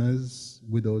 foreigners,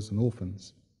 widows, and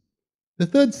orphans. The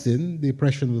third sin, the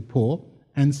oppression of the poor,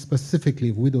 and specifically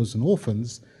of widows and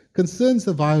orphans, concerns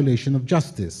the violation of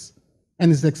justice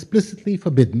and is explicitly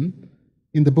forbidden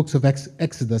in the books of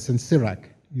Exodus and Sirach.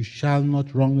 You shall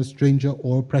not wrong a stranger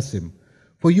or oppress him,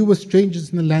 for you were strangers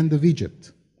in the land of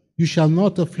Egypt. You shall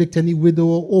not afflict any widow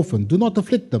or orphan. Do not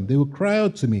afflict them. They will cry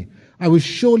out to me. I will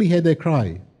surely hear their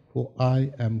cry, for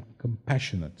I am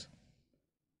compassionate.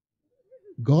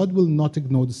 God will not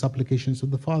ignore the supplications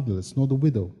of the fatherless, nor the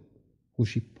widow,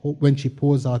 when she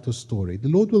pours out her story. The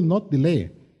Lord will not delay,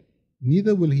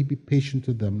 neither will he be patient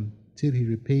to them till he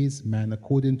repays man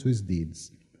according to his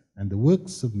deeds, and the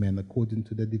works of men according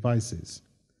to their devices.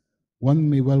 One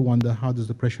may well wonder, how does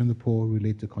the oppression of the poor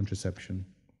relate to contraception?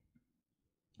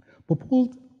 But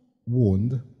Paul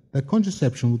warned that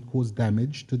contraception would cause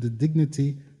damage to the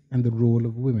dignity and the role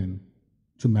of women,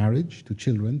 to marriage, to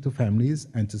children, to families,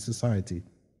 and to society.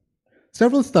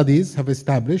 Several studies have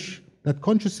established that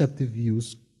contraceptive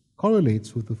use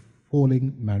correlates with the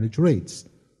falling marriage rates,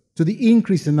 to the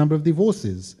increase in number of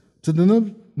divorces, to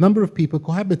the number of people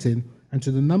cohabiting, and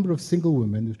to the number of single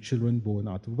women with children born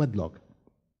out of wedlock.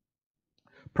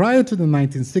 Prior to the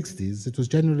 1960s, it was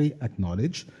generally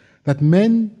acknowledged that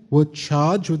men were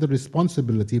charged with the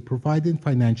responsibility of providing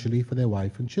financially for their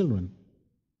wife and children.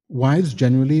 Wives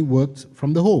generally worked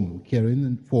from the home,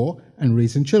 caring for and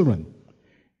raising children.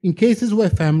 In cases where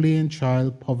family and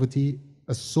child poverty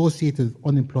associated with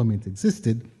unemployment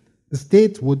existed, the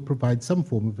state would provide some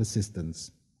form of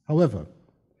assistance. However,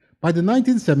 by the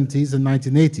 1970s and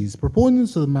 1980s,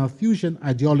 proponents of the Malthusian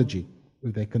ideology,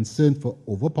 with their concern for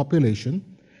overpopulation,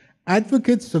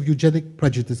 advocates of eugenic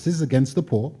prejudices against the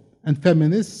poor, and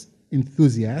feminist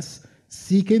enthusiasts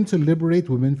seeking to liberate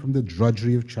women from the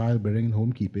drudgery of childbearing and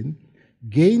homekeeping,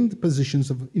 gained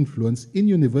positions of influence in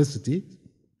university,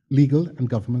 legal, and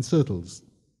government circles.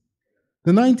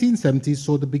 The 1970s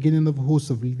saw the beginning of a host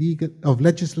of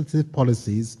legislative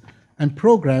policies and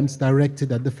programs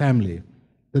directed at the family,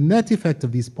 The net effect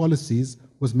of these policies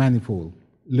was manifold.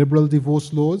 Liberal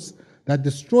divorce laws that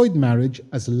destroyed marriage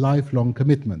as a lifelong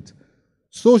commitment,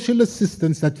 social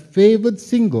assistance that favored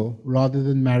single rather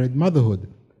than married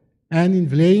motherhood, and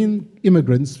enabling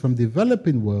immigrants from the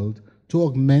developing world to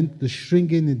augment the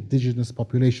shrinking indigenous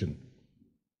population.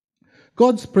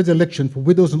 God's predilection for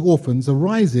widows and orphans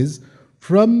arises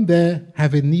from their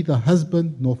having neither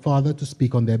husband nor father to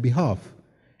speak on their behalf.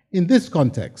 In this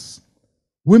context,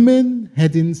 women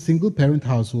heading single-parent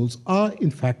households are in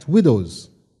fact widows,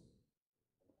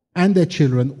 and their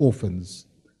children orphans,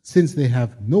 since they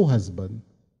have no husband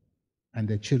and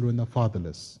their children are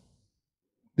fatherless.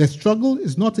 Their struggle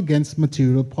is not against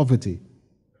material poverty,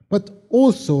 but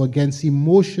also against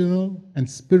emotional and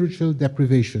spiritual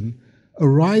deprivation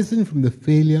arising from the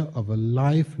failure of a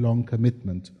lifelong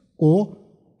commitment or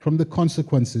from the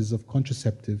consequences of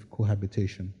contraceptive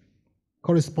cohabitation.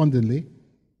 Correspondingly,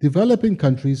 developing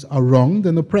countries are wronged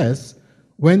and oppressed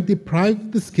when deprived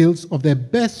of the skills of their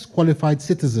best qualified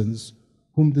citizens,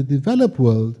 whom the developed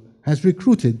world has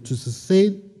recruited to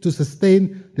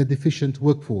sustain their deficient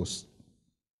workforce.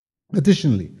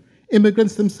 Additionally,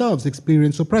 immigrants themselves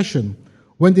experience oppression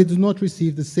when they do not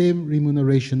receive the same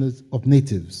remuneration as of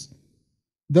natives.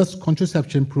 Thus,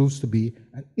 contraception proves to be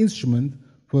an instrument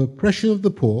for oppression of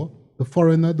the poor, the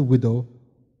foreigner, the widow,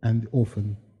 and the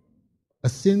orphan, a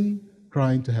sin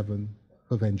crying to heaven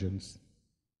for vengeance.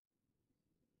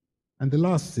 And the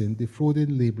last sin,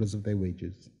 defrauding laborers of their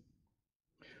wages.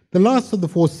 The last of the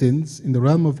four sins in the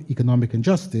realm of economic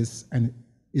injustice and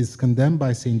is condemned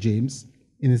by St. James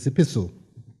in his epistle.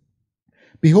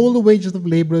 Behold, the wages of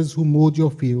laborers who mowed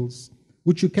your fields,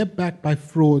 which you kept back by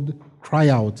fraud, cry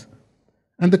out,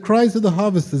 and the cries of the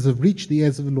harvesters have reached the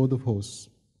ears of the Lord of hosts.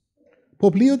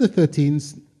 Pope Leo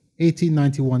XIII's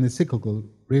 1891 encyclical,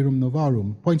 Rerum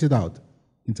Novarum, pointed out,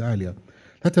 inter alia,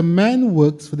 that a man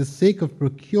works for the sake of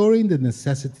procuring the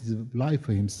necessities of life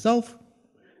for himself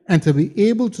and to be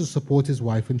able to support his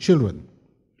wife and children.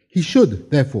 He should,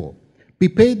 therefore, be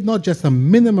paid not just a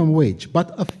minimum wage,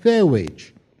 but a fair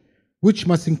wage, which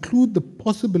must include the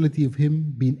possibility of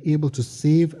him being able to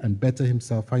save and better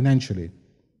himself financially.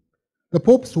 The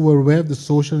popes were aware of the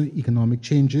social and economic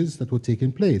changes that were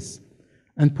taking place,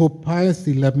 and Pope Pius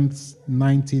XI's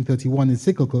 1931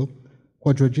 encyclical,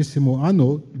 Quadragesimo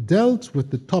Anno, dealt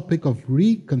with the topic of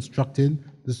reconstructing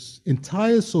this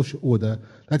entire social order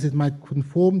that it might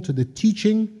conform to the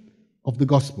teaching of the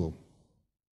gospel.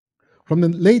 From the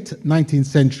late 19th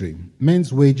century,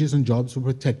 men's wages and jobs were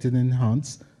protected and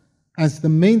enhanced as the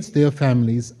mainstay of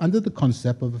families under the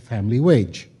concept of a family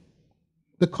wage.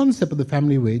 The concept of the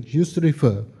family wage used to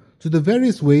refer to the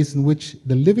various ways in which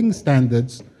the living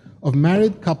standards of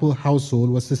married couple household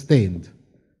was sustained,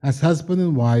 as husband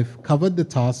and wife covered the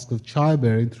task of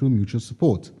childbearing through mutual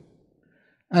support.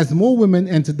 As more women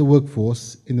entered the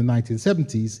workforce in the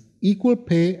 1970s, equal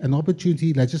pay and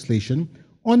opportunity legislation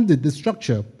undid the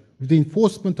structure with the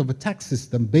enforcement of a tax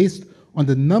system based on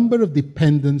the number of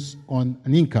dependents on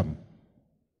an income.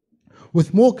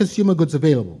 With more consumer goods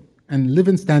available and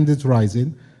living standards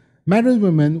rising, married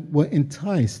women were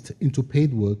enticed into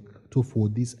paid work to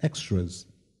afford these extras.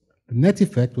 The net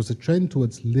effect was a trend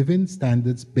towards living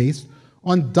standards based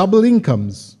on double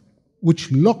incomes,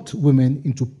 which locked women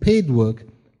into paid work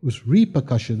with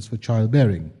repercussions for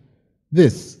childbearing.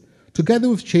 This, together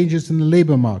with changes in the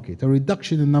labor market, a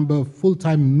reduction in the number of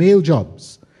full-time male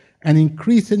jobs, an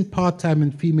increase in part-time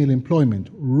and female employment,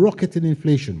 rocketing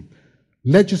inflation,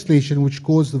 legislation which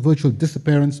caused the virtual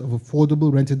disappearance of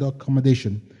affordable rented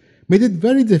accommodation, made it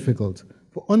very difficult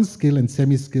for unskilled and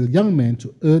semi-skilled young men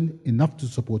to earn enough to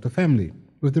support a family,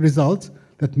 with the result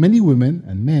that many women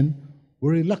and men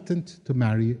were reluctant to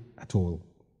marry at all.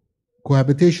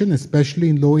 Cohabitation, especially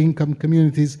in low-income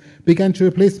communities, began to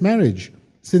replace marriage,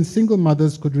 since single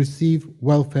mothers could receive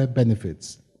welfare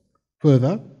benefits.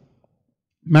 Further,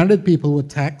 married people were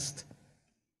taxed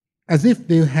as if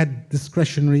they had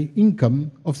discretionary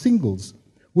income of singles,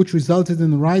 which resulted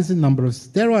in a rising number of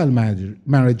sterile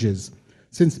marriages,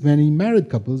 since many married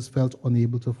couples felt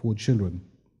unable to afford children.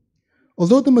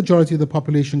 Although the majority of the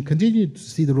population continued to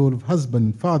see the role of husband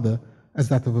and father as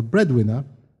that of a breadwinner,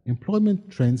 employment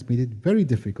trends made it very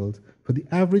difficult for the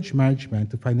average marriage man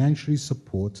to financially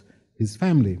support his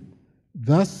family.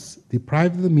 Thus,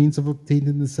 deprived of the means of obtaining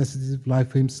the necessities of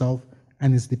life for himself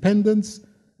and his dependents,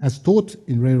 as taught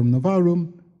in Rerum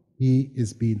Novarum, he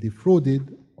is being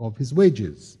defrauded of his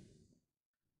wages,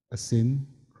 a sin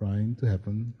crying to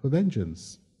heaven for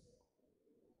vengeance.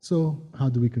 So, how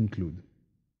do we conclude?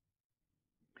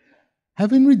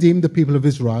 Having redeemed the people of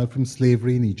Israel from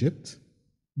slavery in Egypt,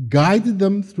 guided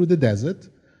them through the desert,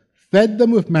 fed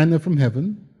them with manna from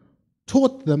heaven,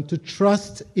 taught them to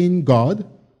trust in God,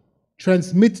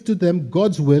 transmit to them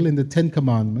God's will in the Ten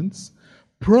Commandments,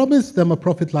 promised them a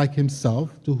prophet like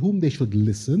himself to whom they should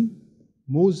listen,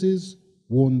 Moses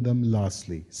warned them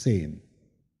lastly, saying,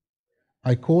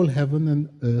 I call heaven and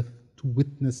earth to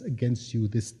witness against you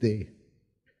this day,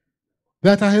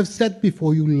 that I have set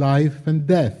before you life and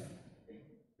death,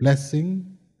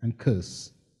 blessing and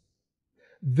curse.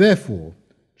 Therefore,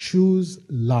 choose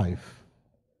life,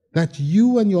 that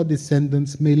you and your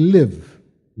descendants may live,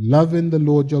 loving the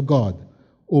Lord your God,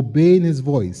 obeying his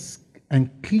voice, and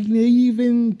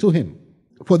cleaving to him.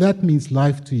 For that means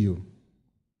life to you,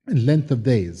 and length of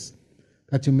days,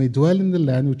 that you may dwell in the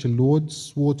land which the Lord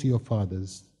swore to your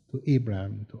fathers, to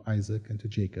Abraham, to Isaac, and to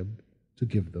Jacob, to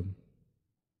give them.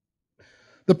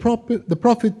 The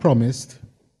prophet promised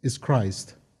is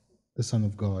Christ, the Son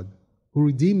of God, who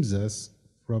redeems us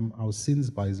from our sins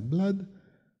by his blood,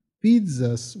 feeds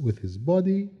us with his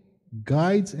body,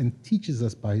 guides and teaches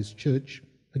us by his church,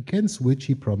 against which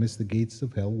he promised the gates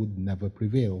of hell would never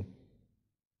prevail.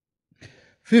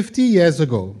 50 years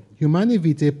ago, Humanae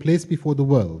Vitae placed before the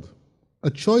world a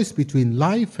choice between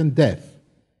life and death,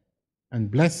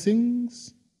 and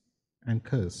blessings and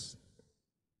curse.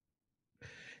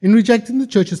 In rejecting the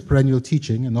church's perennial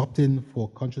teaching and opting for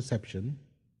contraception,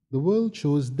 the world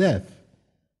chose death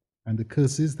and the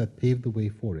curses that paved the way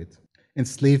for it: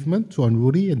 enslavement to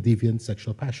unruly and deviant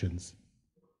sexual passions,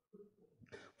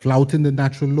 flouting the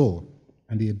natural law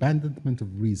and the abandonment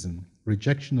of reason,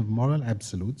 rejection of moral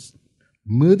absolutes,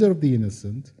 murder of the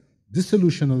innocent,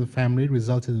 dissolution of the family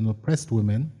resulted in oppressed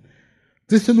women,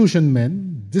 disillusioned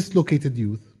men, dislocated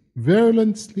youth,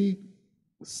 virulently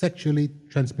sexually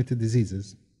transmitted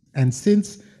diseases, and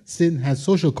since sin has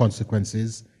social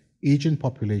consequences, aging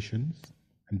populations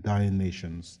and dying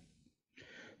nations.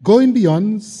 Going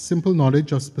beyond simple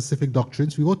knowledge of specific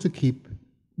doctrines, we ought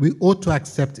to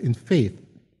accept in faith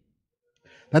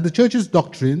that the church's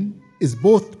doctrine is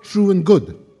both true and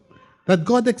good, that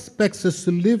God expects us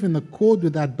to live in accord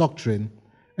with that doctrine,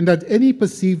 and that any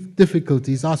perceived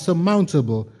difficulties are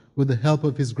surmountable with the help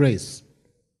of his grace.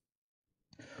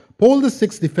 Paul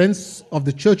VI's defense of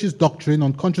the church's doctrine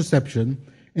on contraception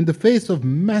in the face of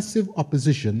massive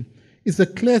opposition is a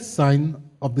clear sign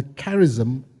of the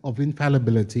charism of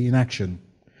infallibility in action.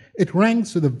 It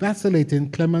ranks with the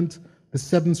vacillating Clement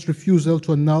VII's refusal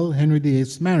to annul Henry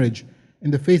VIII's marriage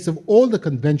in the face of all the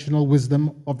conventional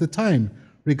wisdom of the time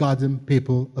regarding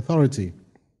papal authority.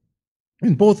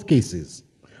 In both cases,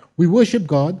 we worship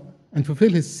God and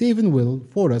fulfill his saving will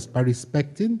for us by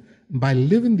respecting and by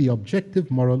living the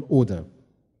objective moral order.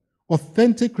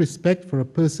 Authentic respect for a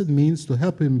person means to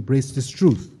help him embrace this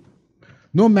truth,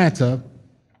 no matter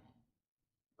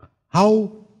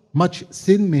how much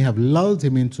sin may have lulled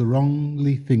him into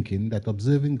wrongly thinking that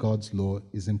observing God's law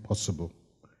is impossible,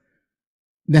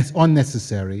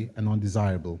 unnecessary, and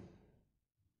undesirable.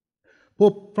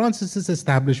 Pope Francis's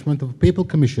establishment of a papal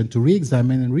commission to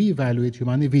re-examine and re-evaluate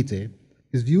Humanae Vitae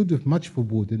is viewed with much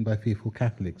foreboding by faithful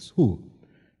Catholics who,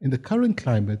 in the current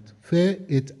climate, fear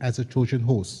it as a Trojan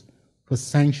horse for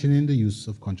sanctioning the use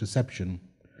of contraception.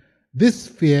 This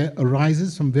fear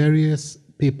arises from various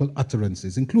papal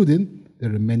utterances, including,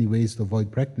 there are many ways to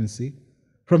avoid pregnancy,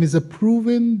 from his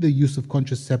approving the use of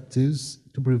contraceptives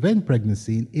to prevent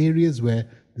pregnancy in areas where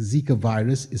the Zika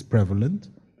virus is prevalent,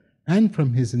 and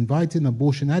from his inviting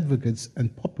abortion advocates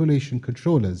and population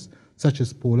controllers such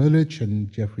as Paul Ehrlich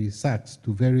and Jeffrey Sachs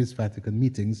to various Vatican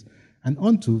meetings and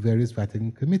onto various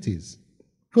Vatican committees.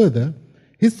 Further,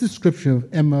 his description of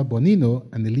Emma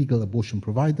Bonino, an illegal abortion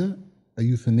provider, a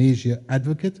euthanasia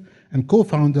advocate, and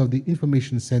co-founder of the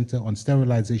Information Center on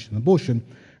Sterilization and Abortion,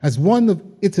 as one of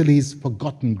Italy's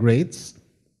forgotten greats,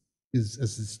 is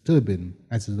as disturbing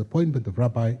as his appointment of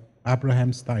Rabbi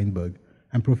Abraham Steinberg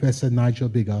and Professor Nigel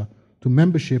Biggar to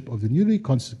membership of the newly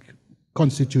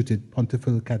constituted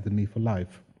Pontifical Academy for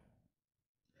Life.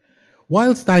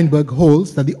 While Steinberg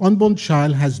holds that the unborn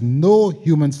child has no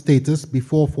human status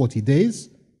before 40 days,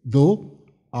 though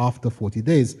after 40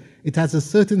 days it has a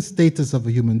certain status of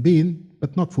a human being,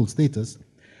 but not full status,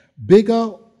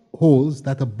 Biggar holds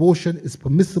that abortion is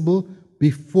permissible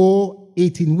before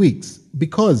 18 weeks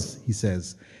because, he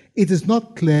says, it is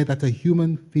not clear that a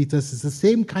human fetus is the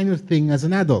same kind of thing as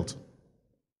an adult.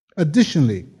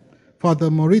 Additionally, Father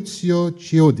Maurizio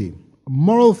Chiodi, a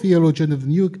moral theologian of the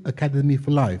New Academy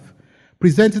for Life,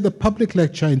 presented a public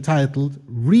lecture entitled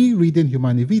Rereading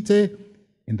Humanae Vitae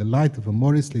in the Light of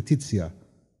Amoris Laetitia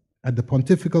at the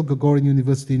Pontifical Gregorian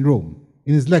University in Rome.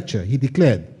 In his lecture, he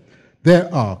declared,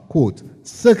 there are, quote,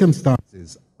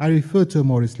 circumstances, I refer to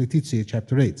Amoris Laetitia,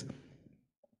 chapter 8,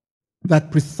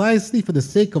 that precisely for the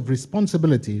sake of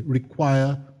responsibility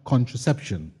require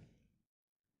contraception.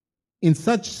 In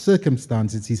such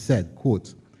circumstances, he said,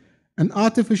 quote, an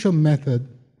artificial method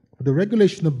for the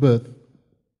regulation of birth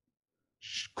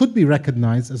could be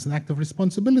recognized as an act of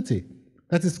responsibility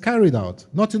that is carried out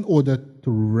not in order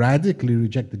to radically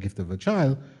reject the gift of a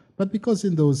child, but because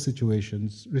in those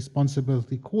situations,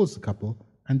 responsibility calls the couple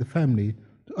and the family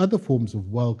to other forms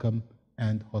of welcome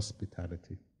and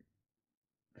hospitality.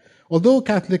 Although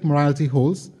Catholic morality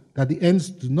holds that the ends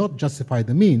do not justify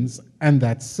the means and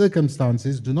that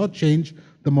circumstances do not change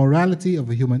the morality of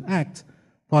a human act,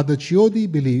 Father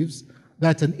Chiodi believes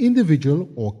that an individual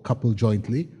or couple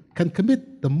jointly can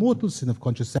commit the mortal sin of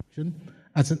contraception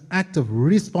as an act of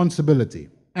responsibility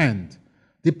and,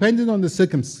 depending on the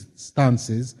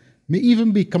circumstances, may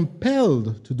even be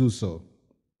compelled to do so.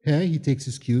 Here he takes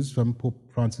his cues from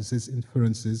Pope Francis's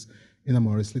inferences in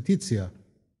Amoris Laetitia,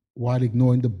 while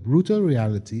ignoring the brutal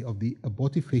reality of the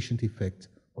abortifacient effect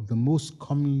of the most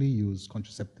commonly used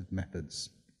contraceptive methods.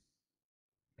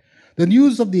 The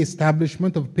news of the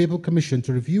establishment of a papal commission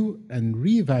to review and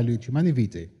reevaluate Humanae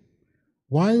Vitae,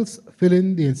 whilst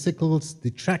filling the encyclical's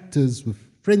detractors with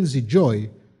frenzied joy,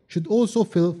 should also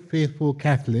fill faithful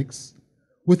Catholics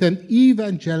with an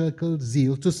evangelical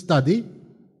zeal to study,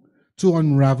 to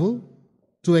unravel,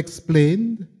 to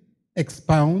explain,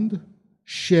 expound,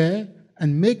 share,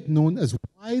 and make known as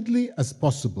widely as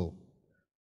possible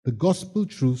the gospel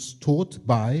truths taught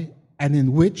by and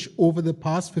in which over the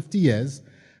past 50 years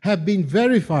have been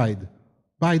verified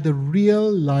by the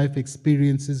real life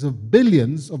experiences of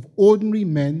billions of ordinary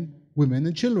men, women,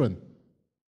 and children.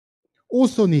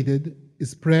 Also needed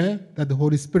is prayer that the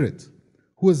Holy Spirit,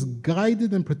 who has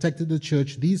guided and protected the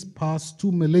Church these past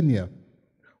 2 millennia,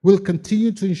 will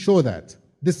continue to ensure that,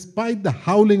 despite the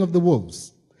howling of the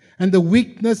wolves and the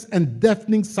weakness and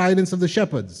deafening silence of the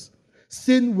shepherds,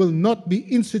 sin will not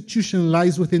be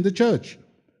institutionalized within the Church.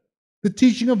 The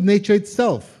teaching of nature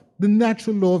itself, the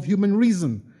natural law of human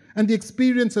reason, and the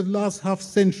experience of the last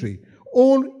half-century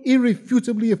all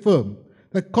irrefutably affirm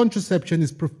that contraception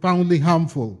is profoundly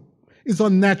harmful, is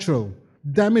unnatural,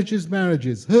 damages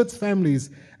marriages, hurts families,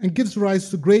 and gives rise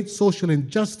to great social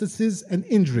injustices and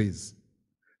injuries.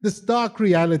 The stark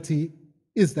reality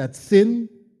is that sin,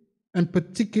 and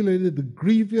particularly the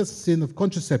grievous sin of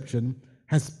contraception,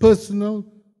 has personal,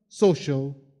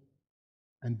 social,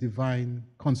 and divine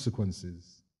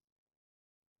consequences.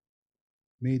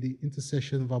 May the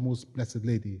intercession of our Most Blessed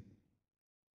Lady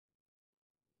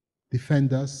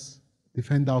defend us,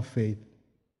 defend our faith.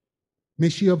 May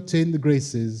she obtain the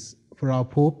graces for our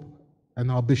Pope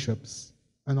and our bishops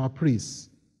and our priests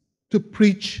to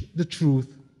preach the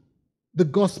truth, the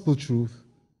gospel truth,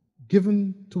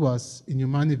 given to us in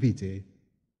Humanae Vitae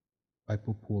by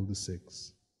Pope Paul VI.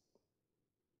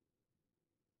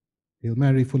 Hail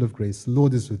Mary, full of grace, the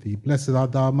Lord is with thee. Blessed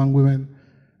art thou among women,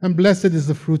 and blessed is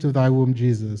the fruit of thy womb,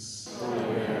 Jesus.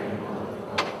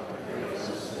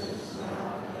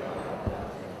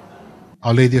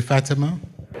 Our Lady of Fatima,